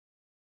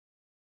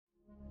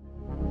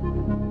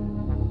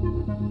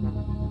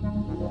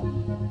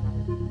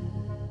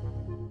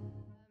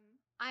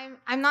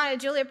I'm not a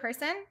Julia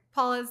person.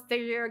 Paul is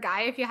your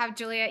guy if you have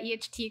Julia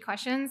EHT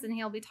questions, and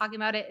he'll be talking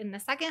about it in the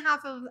second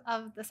half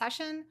of the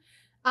session.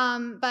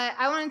 But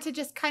I wanted to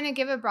just kind of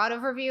give a broad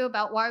overview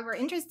about why we're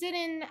interested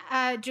in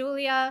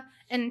Julia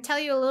and tell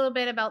you a little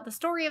bit about the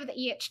story of the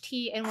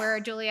EHT and where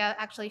Julia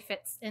actually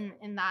fits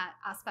in that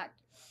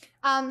aspect.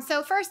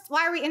 So first,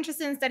 why are we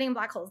interested in studying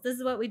black holes? This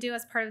is what we do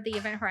as part of the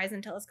Event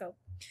Horizon Telescope.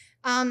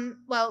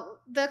 Well,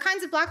 the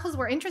kinds of black holes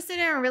we're interested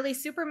in are really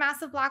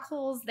supermassive black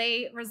holes.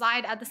 They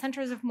reside at the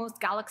centers of most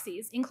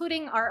galaxies,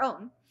 including our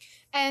own.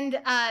 And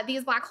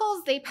these black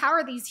holes, they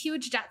power these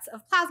huge jets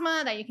of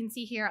plasma that you can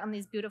see here on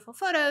these beautiful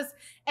photos.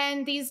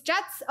 And these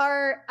jets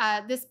are,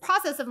 this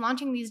process of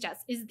launching these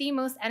jets is the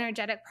most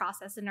energetic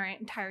process in our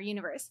entire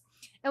universe.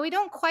 And we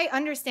don't quite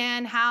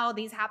understand how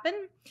these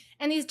happen.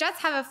 And these jets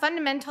have a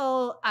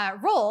fundamental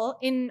role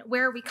in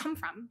where we come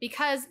from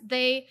because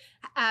they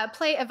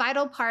play a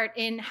vital part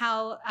in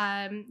how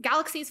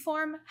galaxies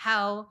form,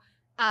 how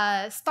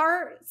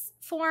stars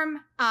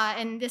form,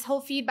 and this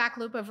whole feedback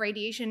loop of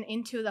radiation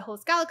into the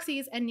host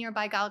galaxies and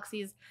nearby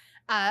galaxies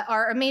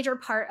are a major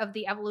part of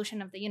the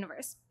evolution of the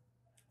universe.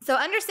 So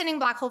understanding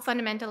black hole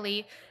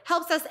fundamentally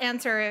helps us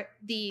answer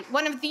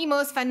one of the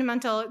most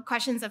fundamental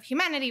questions of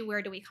humanity: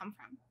 where do we come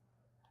from?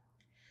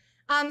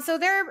 So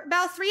there are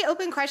about 3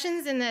 open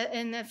questions in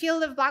the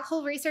field of black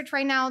hole research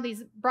right now,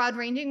 these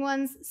broad-ranging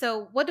ones.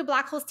 So what do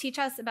black holes teach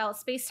us about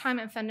space-time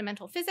and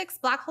fundamental physics?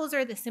 Black holes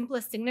are the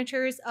simplest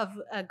signatures of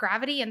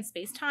gravity and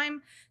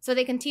space-time, so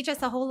they can teach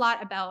us a whole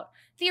lot about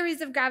theories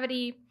of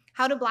gravity,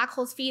 how do black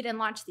holes feed and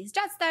launch these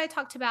jets that I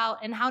talked about,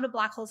 and how do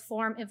black holes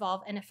form,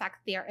 evolve, and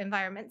affect their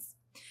environments.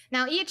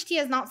 Now,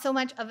 EHT is not so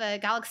much of a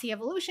galaxy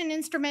evolution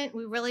instrument.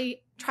 We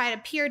really try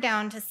to peer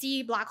down to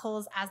see black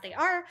holes as they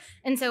are,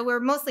 and so we're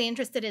mostly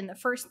interested in the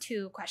first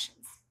 2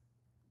 questions.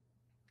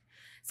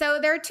 So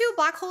there are 2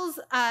 black holes.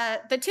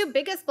 The 2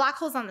 biggest black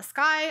holes on the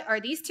sky are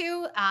these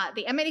 2,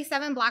 the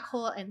M87 black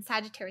hole and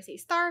Sagittarius A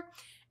star.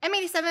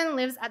 M87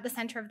 lives at the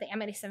center of the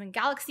M87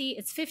 galaxy.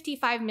 It's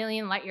 55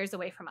 million light years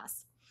away from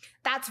us.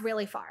 That's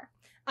really far.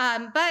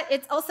 But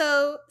it's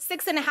also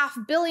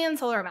 6.5 billion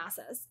solar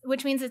masses,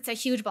 which means it's a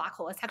huge black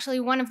hole. It's actually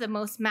one of the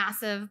most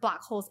massive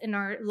black holes in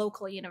our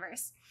local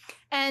universe.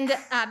 And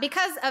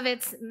because of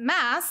its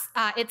mass,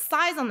 its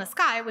size on the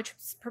sky, which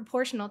is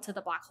proportional to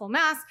the black hole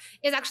mass,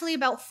 is actually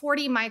about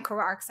 40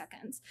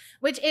 microarcseconds,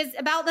 which is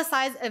about the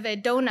size of a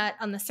donut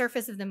on the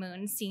surface of the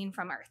moon seen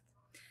from Earth.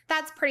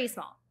 That's pretty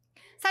small.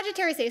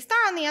 Sagittarius A star,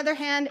 on the other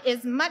hand,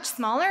 is much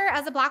smaller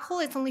as a black hole.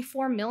 It's only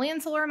 4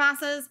 million solar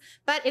masses,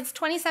 but it's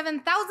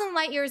 27,000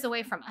 light years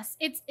away from us.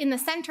 It's in the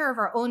center of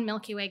our own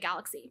Milky Way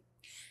galaxy.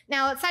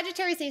 Now,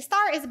 Sagittarius A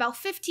star is about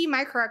 50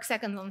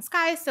 microarcseconds on the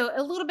sky, so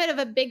a little bit of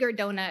a bigger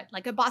donut,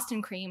 like a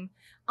Boston cream,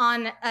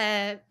 on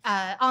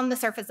the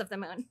surface of the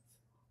moon.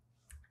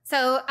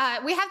 So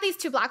we have these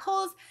 2 black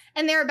holes,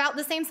 and they're about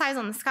the same size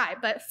on the sky,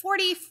 but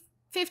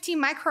 50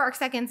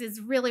 microarcseconds is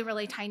really,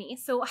 really tiny.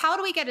 So how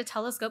do we get a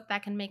telescope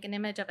that can make an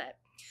image of it?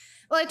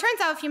 Well, it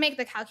turns out if you make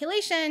the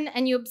calculation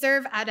and you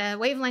observe at a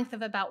wavelength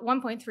of about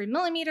 1.3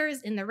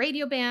 millimeters in the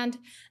radio band,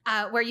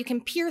 where you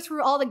can peer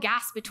through all the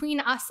gas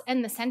between us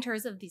and the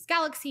centers of these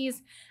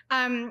galaxies,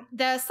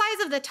 the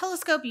size of the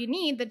telescope you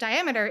need, the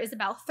diameter, is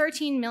about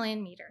 13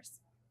 million meters.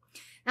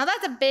 Now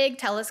that's a big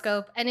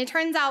telescope, and it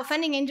turns out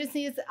funding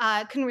agencies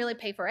can really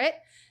pay for it.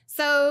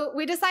 So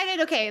we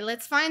decided, okay,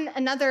 let's find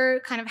another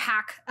kind of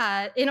hack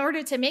in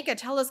order to make a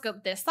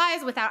telescope this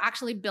size without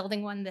actually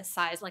building one this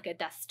size, like a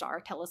Death Star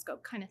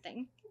telescope kind of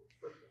thing.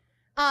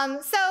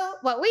 So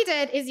what we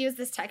did is use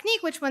this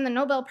technique, which won the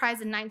Nobel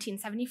Prize in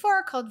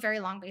 1974, called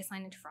very long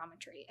baseline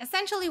interferometry.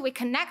 Essentially, we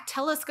connect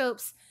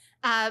telescopes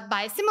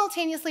by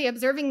simultaneously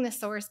observing the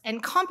source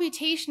and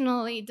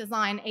computationally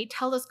design a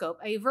telescope,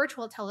 a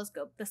virtual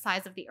telescope the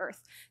size of the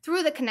Earth,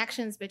 through the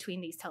connections between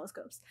these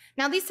telescopes.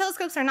 Now, these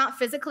telescopes are not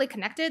physically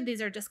connected.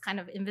 These are just kind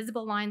of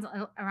invisible lines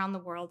around the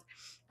world,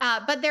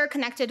 but they're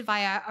connected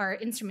via our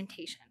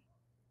instrumentation.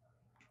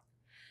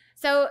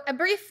 So a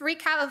brief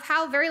recap of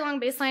how very long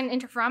baseline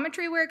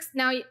interferometry works.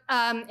 Now,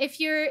 if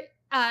you're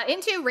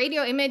into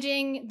radio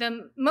imaging,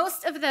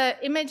 most of the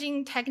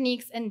imaging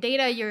techniques and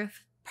data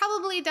you've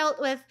probably dealt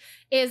with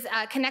is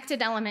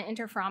connected element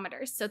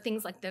interferometers. So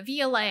things like the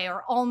VLA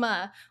or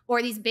ALMA,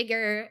 or these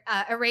bigger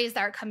arrays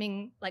that are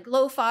coming like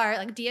LOFAR,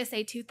 like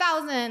DSA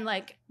 2000,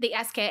 like the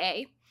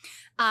SKA.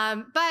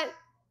 But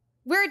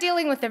we're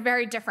dealing with a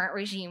very different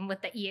regime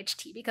with the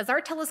EHT because our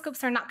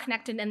telescopes are not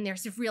connected and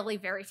there's really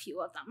very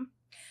few of them.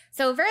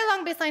 So very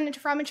long baseline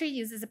interferometry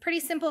uses a pretty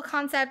simple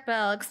concept, but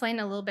I'll explain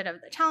a little bit of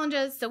the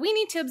challenges. So we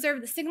need to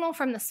observe the signal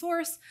from the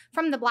source,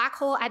 from the black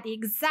hole, at the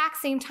exact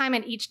same time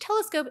at each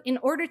telescope in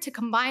order to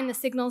combine the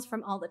signals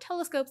from all the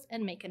telescopes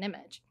and make an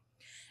image.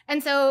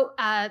 And so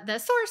the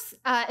source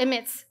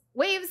emits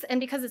waves,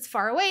 and because it's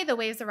far away, the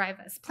waves arrive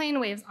as plane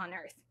waves on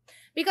Earth.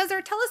 Because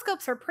our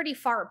telescopes are pretty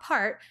far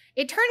apart,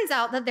 it turns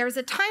out that there's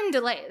a time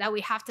delay that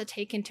we have to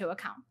take into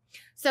account.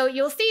 So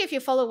you'll see if you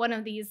follow one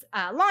of these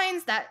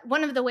lines that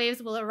one of the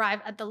waves will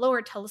arrive at the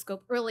lower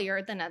telescope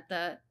earlier than at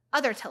the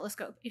other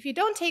telescope. If you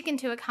don't take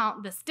into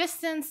account this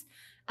distance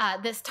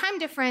this time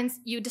difference,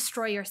 you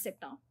destroy your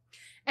signal.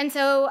 And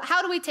so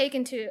how do we take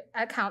into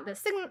account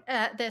this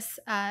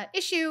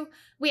issue?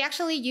 We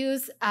actually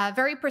use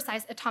very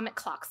precise atomic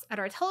clocks at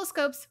our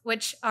telescopes,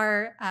 which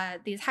are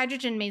these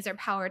hydrogen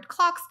maser-powered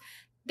clocks.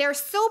 They're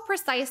so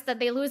precise that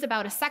they lose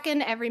about a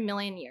second every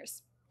million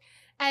years.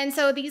 And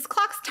so these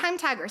clocks time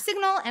tag our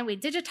signal, and we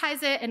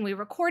digitize it, and we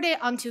record it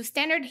onto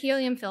standard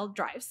helium-filled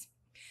drives.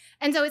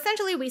 And so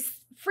essentially, we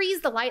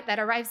freeze the light that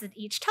arrives at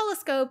each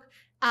telescope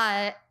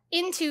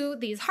into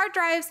these hard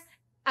drives,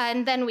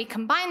 and then we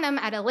combine them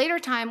at a later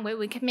time where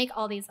we can make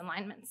all these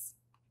alignments.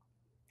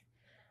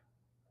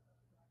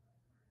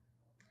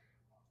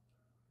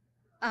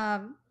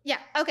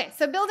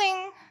 So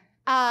building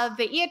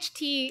the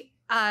EHT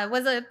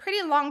was a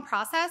pretty long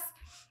process,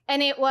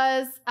 and it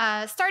was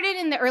started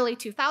in the early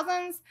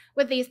 2000s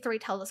with these 3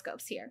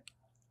 telescopes here.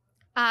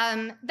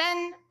 I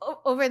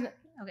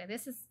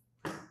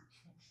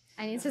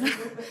need to,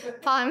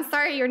 Paul, I'm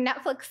sorry, your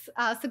Netflix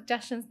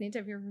suggestions need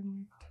to be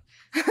removed.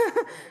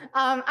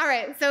 All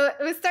right, so it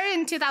was started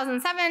in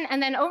 2007,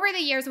 and then over the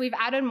years, we've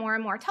added more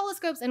and more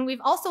telescopes, and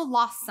we've also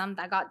lost some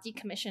that got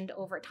decommissioned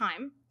over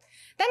time.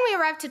 Then we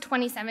arrived to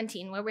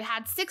 2017, where we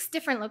had 6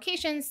 different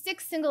locations,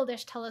 6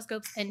 single-dish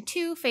telescopes, and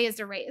 2 phased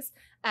arrays,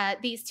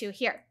 these 2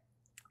 here.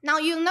 Now,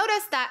 you'll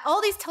notice that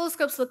all these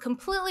telescopes look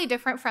completely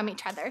different from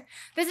each other.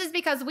 This is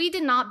because we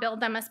did not build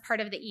them as part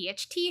of the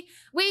EHT.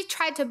 We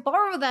tried to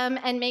borrow them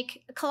and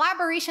make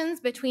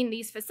collaborations between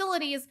these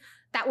facilities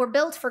that were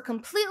built for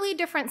completely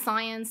different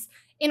science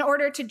in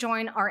order to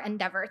join our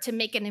endeavor to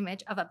make an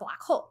image of a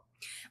black hole.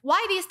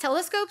 Why these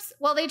telescopes?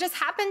 Well, they just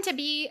happen to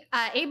be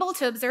able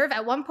to observe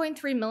at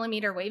 1.3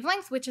 millimeter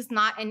wavelengths, which is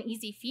not an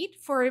easy feat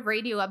for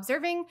radio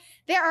observing.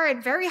 They are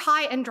at very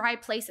high and dry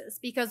places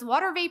because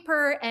water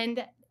vapor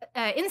and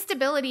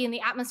instability in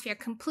the atmosphere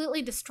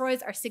completely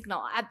destroys our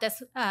signal at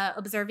this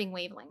observing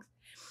wavelength.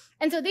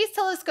 And so these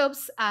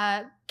telescopes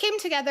came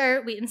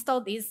together, we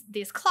installed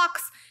these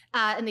clocks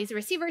and these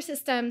receiver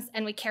systems,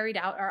 and we carried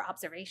out our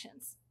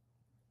observations.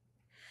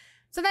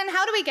 So then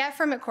how do we get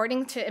from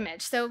recording to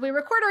image? So we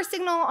record our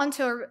signal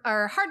onto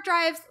our hard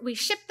drives, we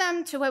ship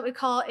them to what we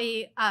call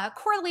a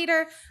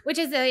correlator, which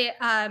is a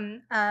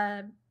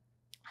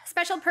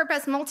special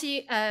purpose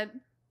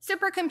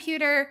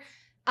supercomputer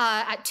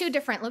at 2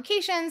 different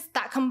locations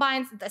that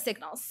combines the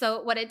signals.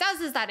 So what it does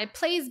is that it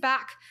plays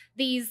back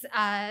these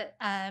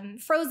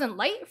frozen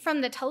light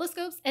from the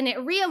telescopes, and it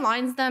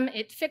realigns them.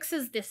 It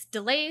fixes this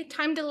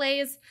time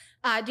delays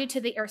due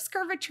to the Earth's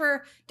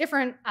curvature,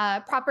 different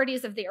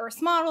properties of the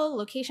Earth's model,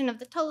 location of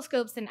the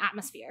telescopes, and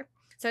atmosphere.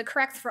 So it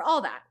corrects for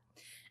all that.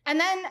 And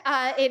then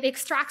it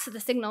extracts the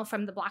signal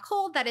from the black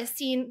hole that is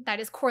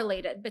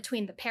correlated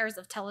between the pairs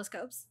of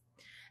telescopes.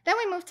 Then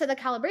we move to the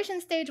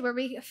calibration stage where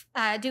we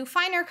do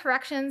finer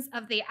corrections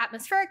of the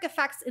atmospheric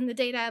effects in the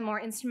data, more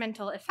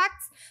instrumental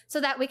effects,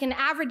 so that we can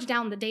average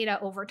down the data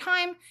over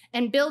time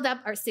and build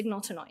up our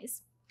signal to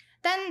noise.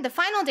 Then the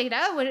final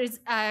data, which is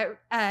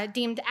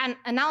deemed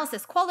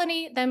analysis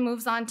quality, then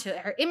moves on to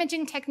our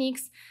imaging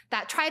techniques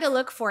that try to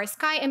look for a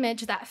sky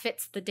image that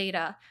fits the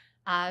data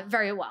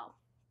very well.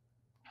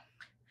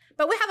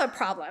 But we have a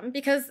problem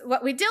because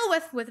what we deal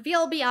with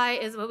VLBI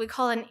is what we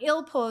call an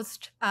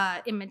ill-posed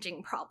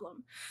imaging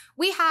problem.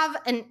 We have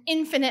an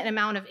infinite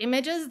amount of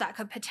images that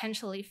could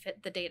potentially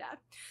fit the data.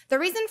 The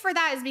reason for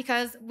that is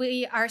because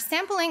we are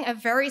sampling a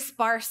very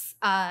sparse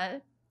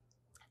part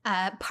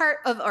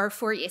of our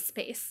Fourier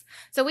space.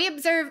 So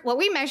what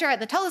we measure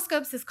at the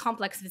telescopes is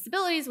complex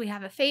visibilities. We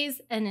have a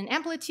phase and an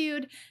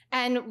amplitude,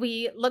 and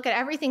we look at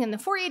everything in the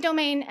Fourier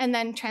domain and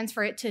then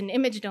transfer it to an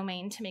image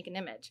domain to make an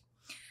image.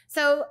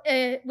 So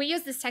we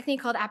use this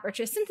technique called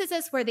aperture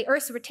synthesis, where the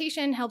Earth's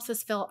rotation helps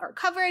us fill our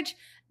coverage.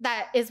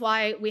 That is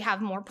why we have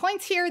more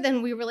points here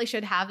than we really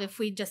should have if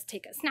we just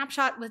take a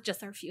snapshot with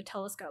just our few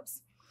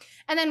telescopes.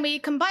 And then we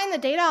combine the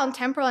data on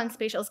temporal and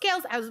spatial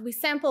scales as we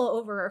sample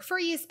over our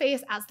Fourier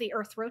space as the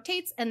Earth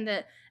rotates, and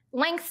the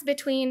lengths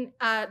between,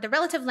 the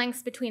relative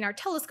lengths between our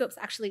telescopes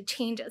actually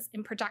changes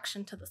in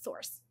projection to the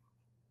source.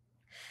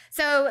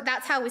 So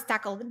that's how we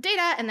stack all the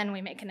data, and then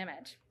we make an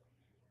image.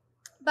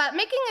 But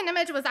making an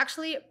image was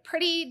actually a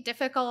pretty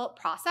difficult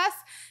process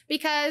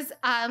because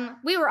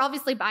we were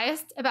obviously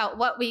biased about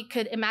what we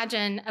could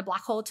imagine a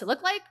black hole to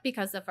look like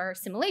because of our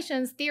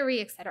simulations,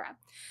 theory, etc.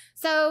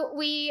 So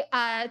we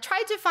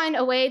tried to find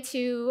a way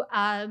to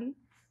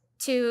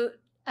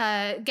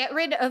get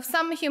rid of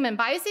some human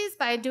biases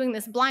by doing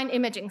this blind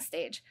imaging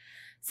stage.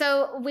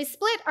 So we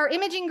split our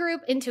imaging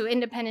group into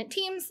independent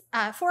teams,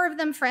 4 of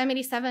them for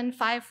M87,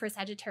 5 for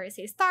Sagittarius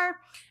A star,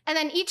 and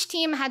then each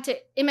team had to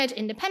image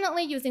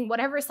independently using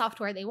whatever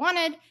software they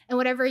wanted and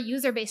whatever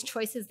user-based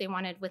choices they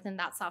wanted within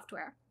that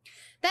software.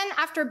 Then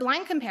after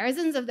blind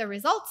comparisons of the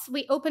results,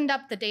 we opened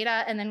up the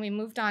data, and then we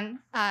moved on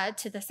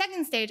to the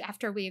second stage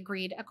after we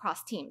agreed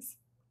across teams.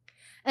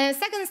 And the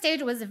second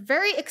stage was a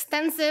very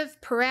extensive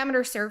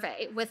parameter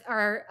survey with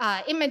our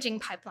imaging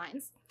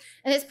pipelines.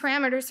 And this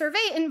parameter survey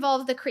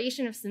involved the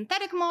creation of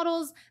synthetic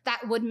models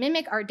that would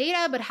mimic our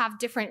data but have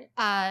different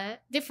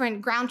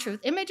ground truth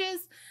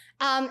images.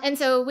 And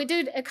so we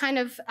did a kind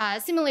of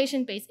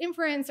simulation-based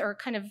inference, or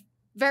kind of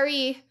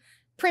very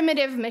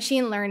primitive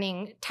machine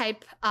learning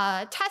type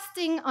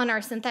testing on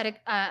our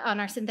synthetic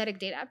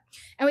data.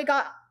 And we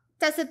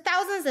tested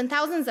thousands and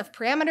thousands of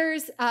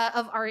parameters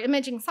of our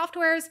imaging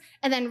softwares,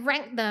 and then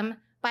ranked them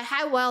by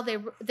how well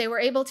they were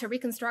able to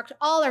reconstruct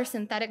all our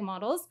synthetic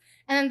models.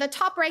 And then the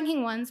top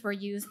ranking ones were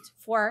used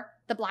for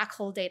the black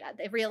hole data,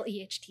 the real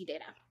EHT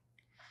data.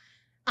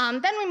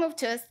 Then we move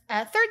to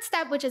a third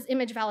step, which is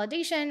image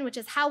validation, which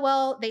is how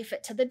well they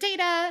fit to the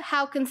data,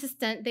 how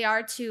consistent they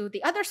are to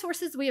the other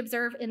sources we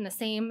observe in the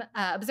same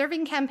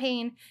observing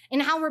campaign,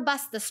 and how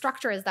robust the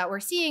structure is that we're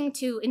seeing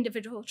to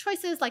individual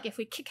choices, like if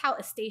we kick out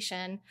a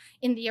station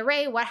in the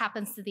array, what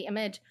happens to the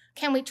image?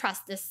 Can we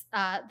trust this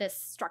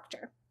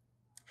structure?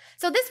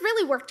 So this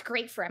really worked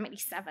great for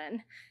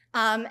M87.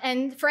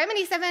 And for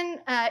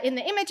M87, in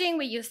the imaging,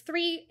 we used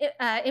 3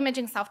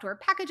 imaging software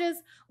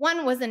packages.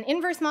 One was an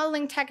inverse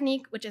modeling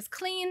technique, which is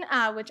clean,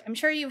 which I'm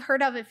sure you've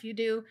heard of if you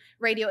do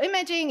radio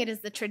imaging. It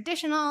is the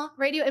traditional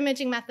radio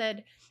imaging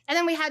method. And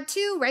then we had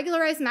 2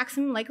 regularized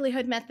maximum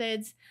likelihood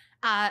methods,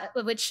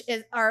 which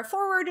are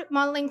forward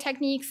modeling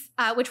techniques,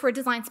 which were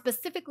designed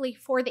specifically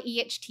for the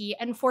EHT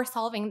and for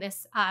solving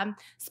this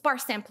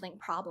sparse sampling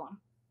problem.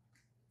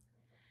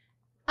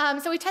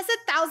 So we tested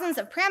thousands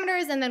of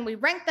parameters, and then we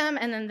ranked them,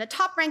 and then the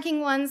top ranking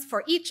ones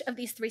for each of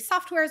these 3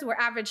 softwares were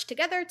averaged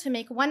together to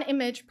make 1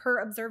 image per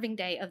observing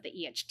day of the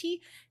EHT.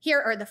 Here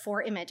are the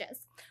 4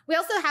 images. We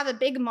also have a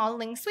big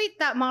modeling suite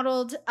that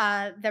modeled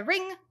the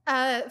ring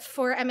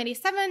for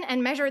M87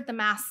 and measured the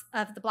mass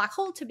of the black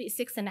hole to be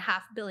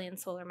 6.5 billion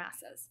solar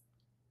masses.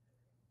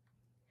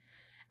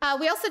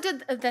 We also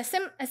did a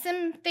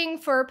sim thing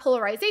for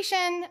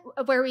polarization,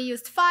 where we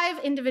used 5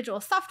 individual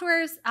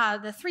softwares,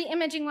 the 3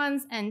 imaging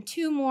ones and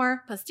 2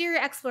 more posterior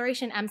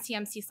exploration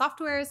MCMC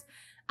softwares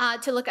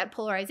to look at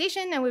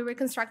polarization, and we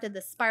reconstructed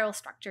the spiral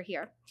structure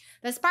here.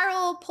 The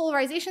spiral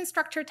polarization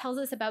structure tells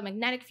us about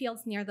magnetic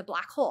fields near the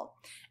black hole.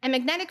 And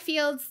magnetic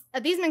fields,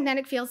 these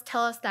magnetic fields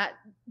tell us that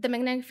the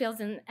magnetic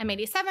fields in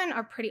M87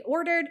 are pretty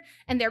ordered,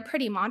 and they're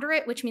pretty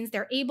moderate, which means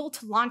they're able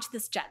to launch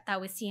this jet that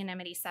we see in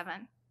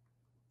M87.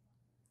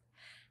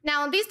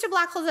 Now, these 2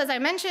 black holes, as I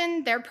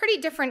mentioned, they're pretty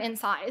different in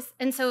size.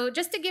 And so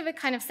just to give a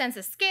kind of sense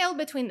of scale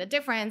between the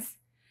difference,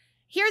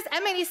 here's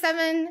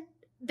M87.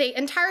 The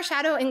entire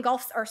shadow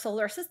engulfs our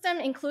solar system,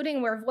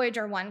 including where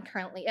Voyager 1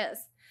 currently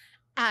is.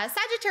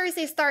 Sagittarius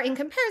A star, in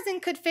comparison,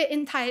 could fit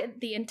inside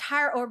the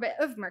entire orbit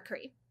of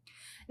Mercury.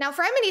 Now,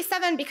 for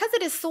M87, because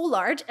it is so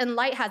large and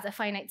light has a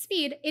finite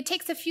speed, it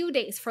takes a few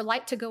days for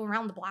light to go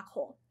around the black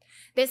hole.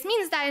 This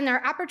means that in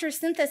our aperture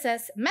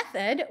synthesis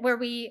method, where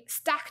we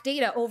stack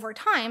data over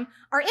time,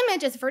 our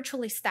image is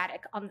virtually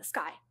static on the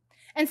sky.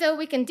 And so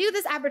we can do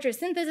this aperture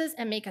synthesis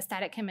and make a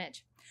static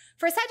image.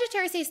 For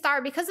Sagittarius A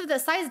star, because of the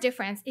size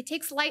difference, it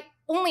takes light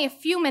only a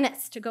few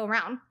minutes to go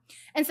around.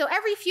 And so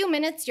every few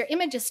minutes, your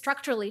image is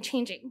structurally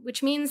changing,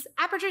 which means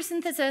aperture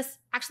synthesis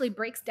actually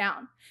breaks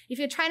down. If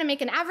you try to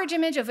make an average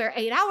image over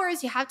 8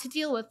 hours, you have to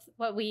deal with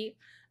what we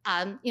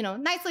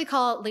nicely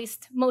call at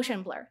least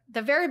motion blur.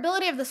 The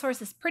variability of the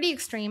source is pretty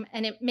extreme,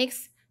 and it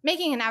makes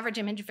making an average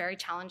image very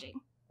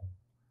challenging.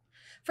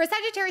 For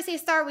Sagittarius A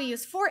star, we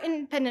use 4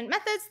 independent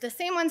methods, the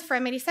same ones for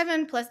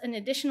M87, plus an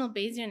additional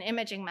Bayesian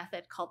imaging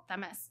method called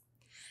Themis.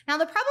 Now,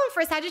 the problem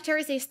for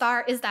Sagittarius A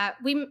star is that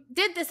we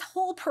did this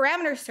whole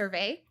parameter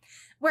survey,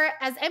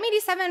 whereas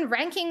M87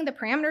 ranking the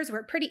parameters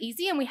were pretty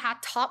easy and we had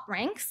top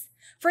ranks.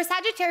 For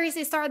Sagittarius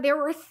A star, there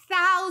were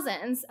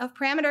thousands of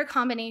parameter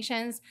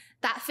combinations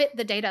that fit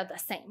the data the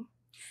same.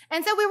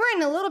 And so we were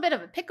in a little bit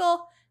of a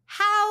pickle.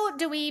 How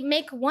do we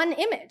make 1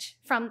 image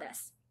from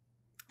this?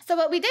 So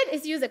what we did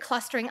is use a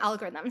clustering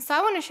algorithm. So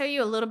I want to show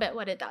you a little bit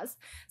what it does.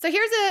 So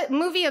here's a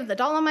movie of the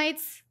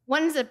Dolomites.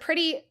 One's a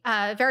pretty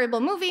variable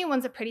movie,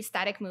 one's a pretty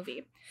static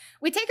movie.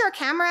 We take our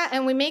camera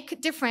and we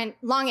make different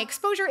long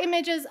exposure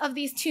images of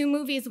these 2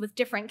 movies with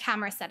different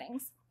camera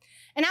settings.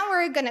 And now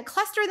we're going to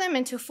cluster them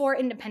into 4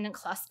 independent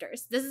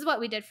clusters. This is what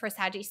we did for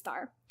Saggy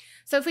Star.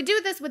 So if we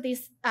do this with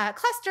these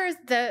clusters,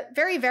 the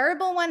very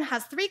variable one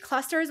has 3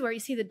 clusters where you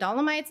see the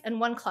Dolomites and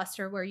 1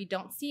 cluster where you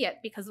don't see it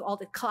because of all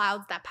the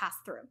clouds that pass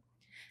through.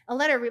 I'll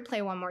let her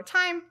replay one more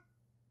time.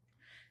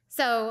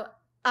 So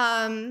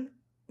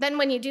then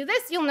when you do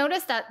this, you'll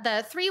notice that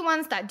the 3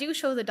 ones that do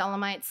show the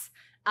Dolomites,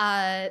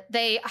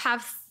 they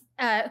have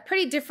a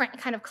pretty different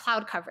kind of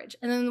cloud coverage.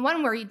 And then the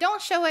one where you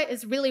don't show it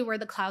is really where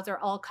the clouds are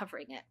all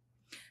covering it.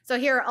 So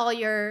here are all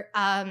your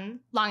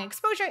long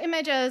exposure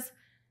images,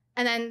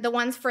 and then the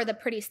ones for the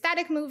pretty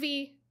static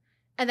movie.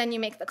 And then you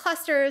make the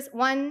clusters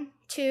 1,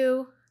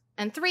 2,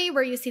 and 3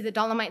 where you see the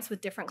Dolomites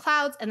with different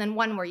clouds, and then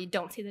 1 where you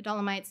don't see the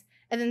Dolomites.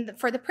 And then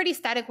for the pretty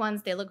static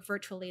ones, they look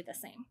virtually the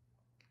same.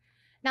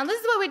 Now,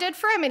 this is what we did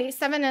for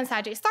M87 and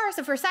Saggy Star.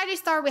 So for Saggy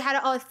Star, we had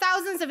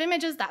thousands of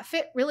images that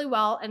fit really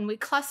well, and we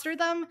clustered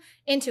them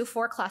into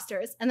 4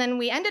 clusters. And then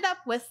we ended up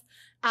with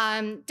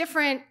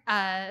different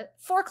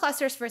 4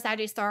 clusters for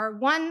Saggy Star,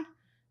 1,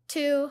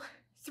 2,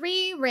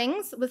 3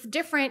 rings with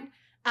different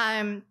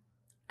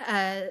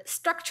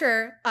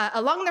structure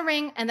along the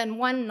ring and then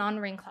one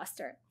non-ring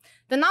cluster.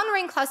 The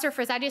non-ring cluster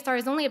for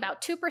Sagittarius is only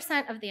about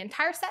 2% of the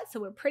entire set, so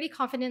we're pretty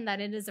confident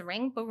that it is a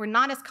ring, but we're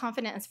not as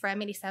confident as for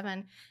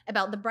M87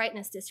 about the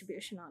brightness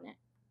distribution on it.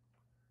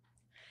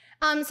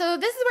 So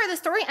this is where the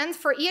story ends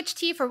for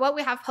EHT for what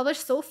we have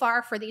published so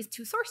far for these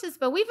two sources,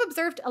 but we've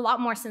observed a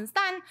lot more since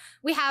then.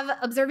 We have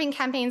observing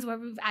campaigns where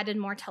we've added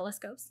more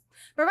telescopes.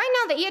 But right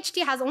now, the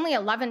EHT has only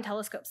 11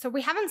 telescopes, so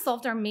we haven't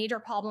solved our major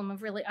problem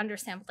of really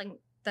undersampling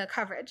the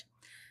coverage.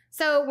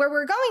 So where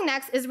we're going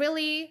next is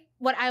really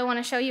what I want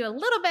to show you a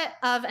little bit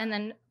of, and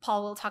then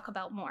Paul will talk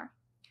about more.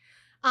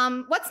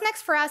 What's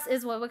next for us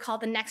is what we call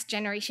the next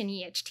generation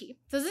EHT.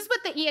 So this is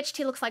what the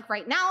EHT looks like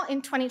right now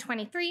in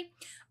 2023.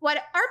 What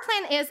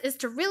our plan is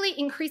to really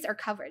increase our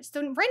coverage.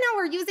 So right now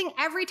we're using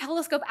every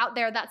telescope out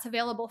there that's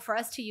available for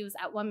us to use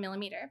at 1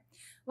 millimeter.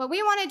 What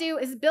we want to do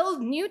is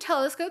build new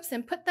telescopes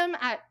and put them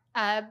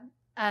at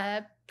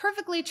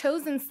perfectly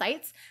chosen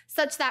sites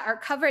such that our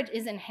coverage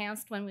is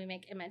enhanced when we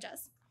make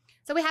images.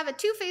 So we have a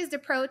two-phased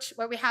approach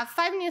where we have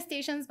 5 new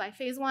stations by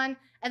phase 1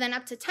 and then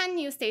up to 10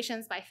 new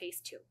stations by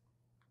phase 2.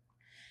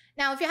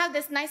 Now, if you have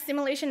this nice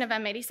simulation of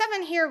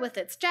M87 here with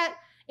its jet,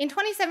 in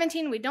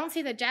 2017, we don't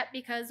see the jet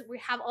because we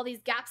have all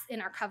these gaps in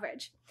our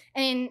coverage.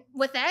 And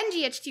with the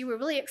NGHT, we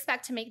really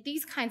expect to make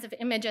these kinds of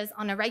images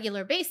on a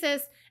regular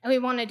basis, and we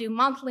want to do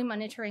monthly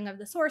monitoring of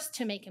the source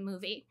to make a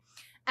movie.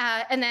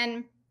 And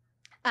then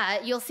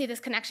you'll see this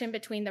connection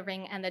between the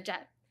ring and the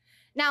jet.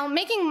 Now,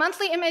 making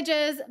monthly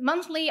images,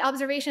 monthly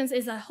observations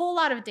is a whole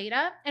lot of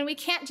data, and we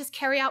can't just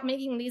carry out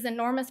making these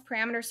enormous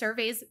parameter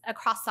surveys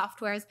across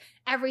softwares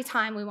every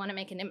time we want to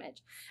make an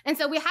image. And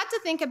so we had to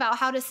think about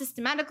how to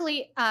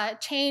systematically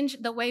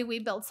change the way we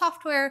build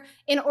software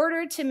in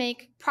order to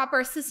make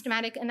proper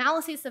systematic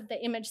analysis of the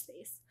image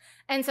space.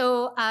 And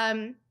so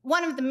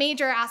one of the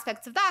major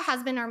aspects of that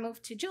has been our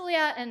move to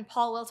Julia, and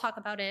Paul will talk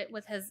about it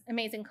with his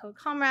amazing code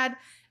comrade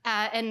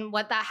and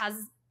what that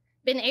has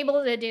been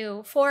able to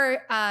do for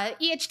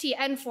EHT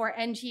and for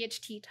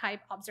NGHT type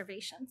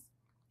observations.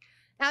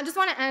 Now I just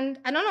want to end,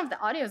 I don't know if the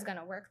audio is going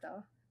to work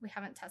though. We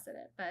haven't tested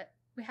it, but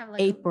we have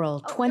like April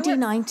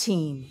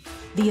 2019,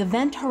 the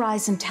Event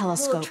Horizon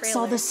Telescope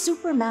saw the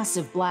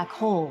supermassive black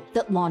hole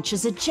that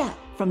launches a jet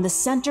from the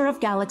center of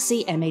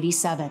galaxy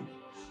M87.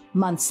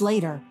 Months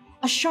later,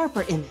 a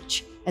sharper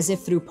image, as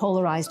if through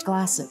polarized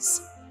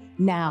glasses.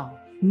 Now,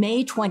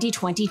 May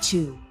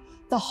 2022,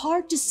 the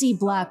hard-to-see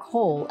black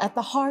hole at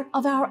the heart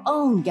of our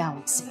own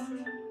galaxy.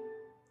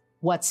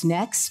 What's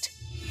next?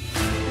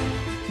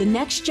 The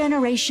next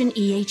generation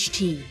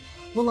EHT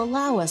will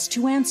allow us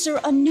to answer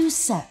a new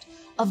set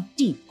of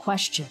deep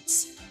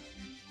questions.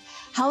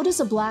 How does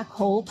a black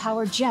hole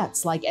power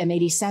jets like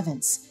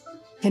M87's?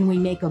 Can we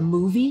make a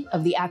movie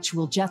of the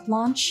actual jet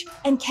launch?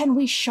 And can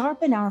we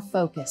sharpen our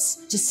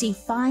focus to see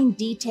fine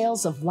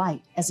details of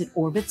light as it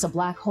orbits a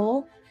black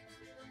hole?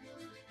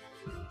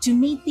 To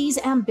meet these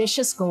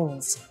ambitious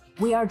goals,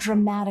 we are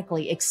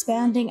dramatically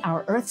expanding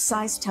our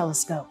Earth-sized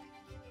telescope.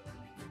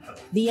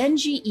 The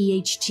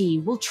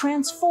NGEHT will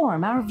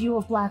transform our view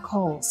of black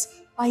holes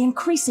by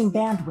increasing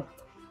bandwidth,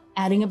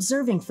 adding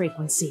observing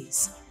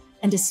frequencies,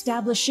 and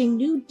establishing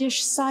new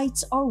dish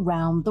sites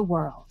around the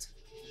world.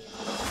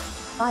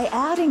 By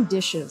adding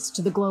dishes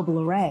to the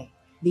global array,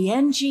 the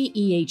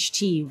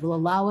NGEHT will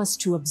allow us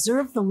to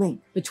observe the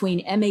link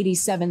between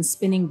M87's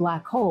spinning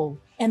black hole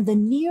and the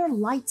near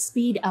light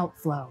speed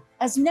outflow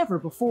as never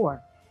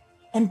before.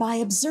 And by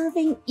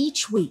observing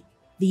each week,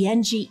 the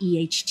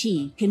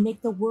NGEHT can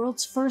make the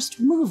world's first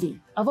movie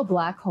of a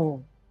black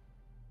hole.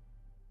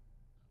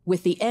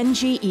 With the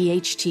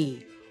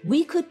NGEHT,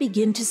 we could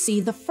begin to see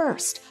the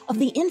first of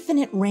the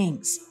infinite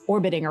rings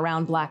orbiting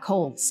around black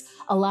holes,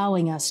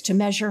 allowing us to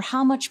measure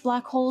how much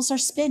black holes are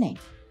spinning,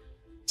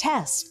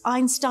 test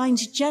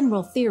Einstein's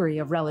general theory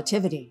of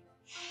relativity,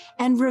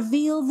 and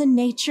reveal the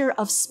nature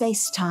of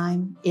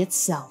space-time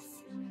itself.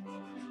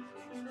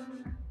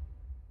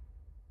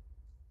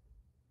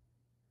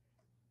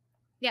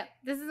 Yeah,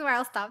 this is where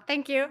I'll stop.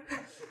 Thank you.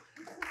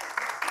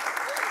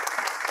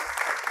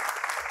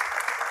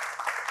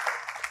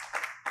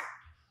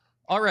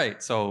 All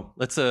right, so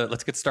let's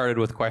get started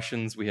with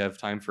questions. We have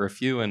time for a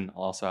few, and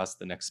I'll also ask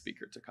the next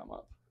speaker to come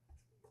up.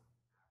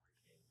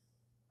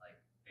 Like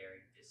very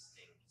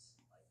distinct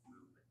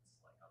movements,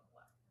 like on the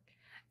left.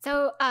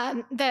 So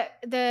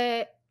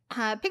the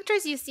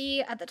pictures you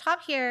see at the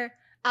top here,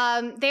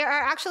 they are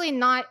actually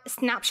not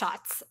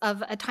snapshots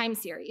of a time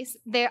series.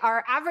 They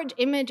are average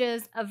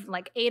images of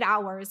like 8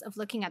 hours of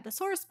looking at the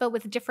source, but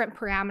with different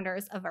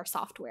parameters of our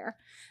software.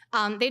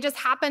 They just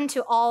happen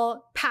to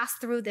all pass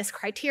through this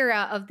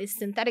criteria of this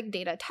synthetic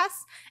data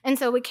tests, and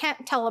so we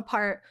can't tell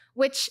apart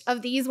which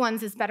of these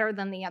ones is better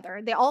than the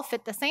other. They all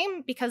fit the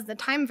same because the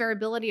time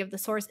variability of the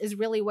source is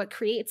really what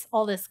creates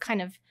all this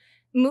kind of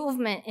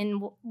movement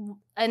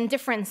and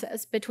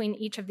differences between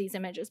each of these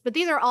images. But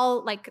these are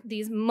all like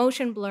these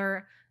motion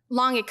blur,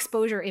 long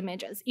exposure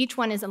images. Each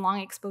one is a long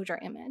exposure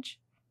image.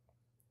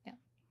 Yeah.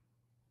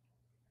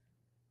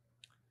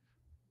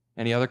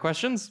 Any other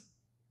questions?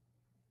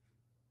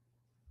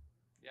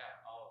 Yeah,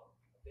 I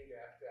think you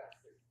have to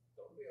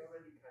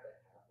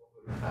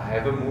I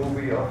have a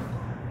movie of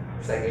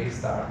Sergei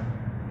Star.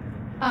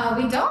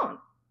 We don't.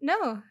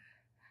 No,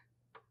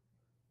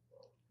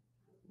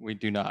 We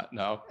do not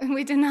know.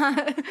 we do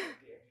not.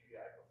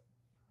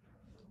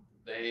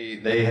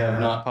 They have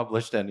not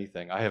published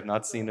anything. I have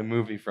not seen a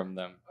movie from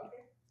them.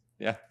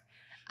 Yeah.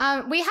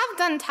 We have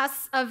done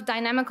tests of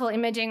dynamical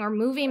imaging or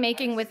movie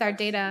making with our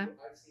data.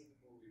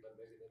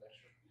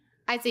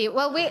 I see.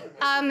 Well, we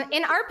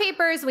in our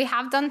papers we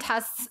have done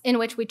tests in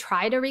which we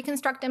try to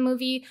reconstruct a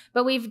movie,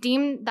 but we've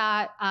deemed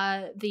that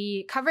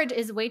the coverage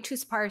is way too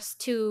sparse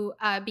to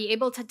be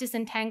able to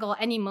disentangle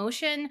any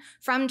motion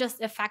from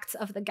just effects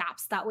of the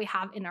gaps that we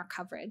have in our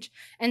coverage.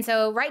 And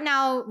so right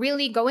now,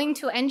 really going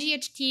to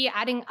NGHT,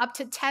 adding up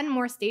to 10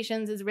 more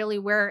stations is really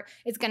where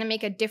it's going to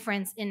make a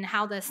difference in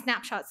how the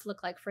snapshots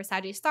look like for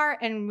Sagittarius Star,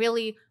 and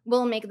really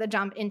will make the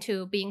jump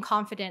into being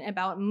confident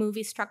about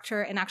movie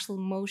structure and actual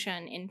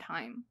motion in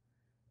time.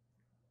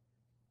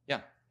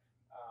 Yeah.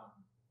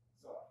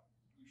 So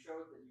you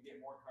showed that you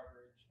get more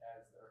coverage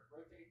as the Earth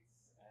rotates,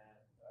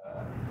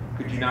 and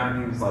could you not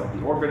use like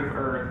the orbit of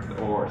Earth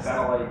or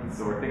satellites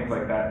or things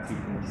like that to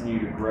continue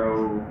to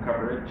grow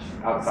coverage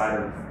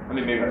outside of? I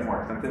mean, maybe that's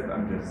more expensive.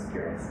 I'm just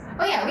curious.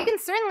 Oh yeah, we can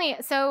certainly.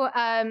 So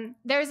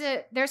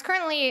there's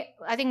currently,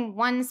 I think,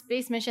 one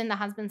space mission that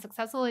has been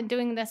successful in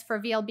doing this for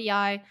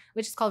VLBI,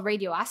 which is called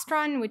Radio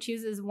Astron, which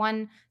uses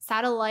one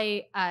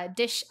satellite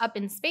dish up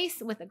in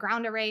space with a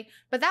ground array,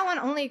 but that one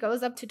only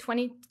goes up to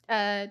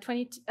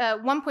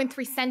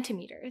 1.3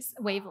 centimeters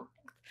wavelength.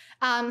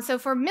 So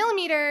for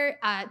millimeter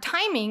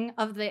timing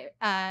of the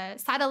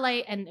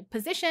satellite and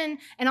position,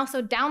 and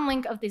also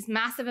downlink of these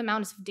massive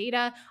amounts of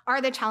data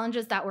are the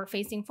challenges that we're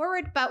facing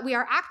forward. But we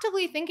are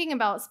actively thinking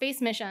about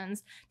space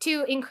missions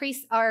to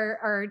increase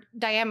our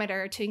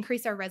diameter, to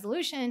increase our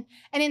resolution.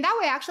 And in that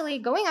way, actually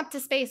going up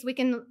to space, we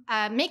can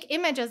make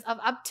images of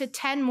up to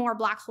 10 more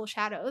black hole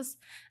shadows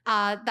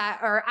that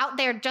are out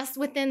there just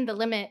within the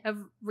limit of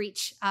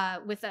reach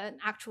with an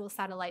actual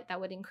satellite that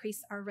would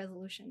increase our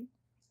resolution.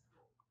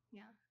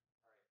 Yeah.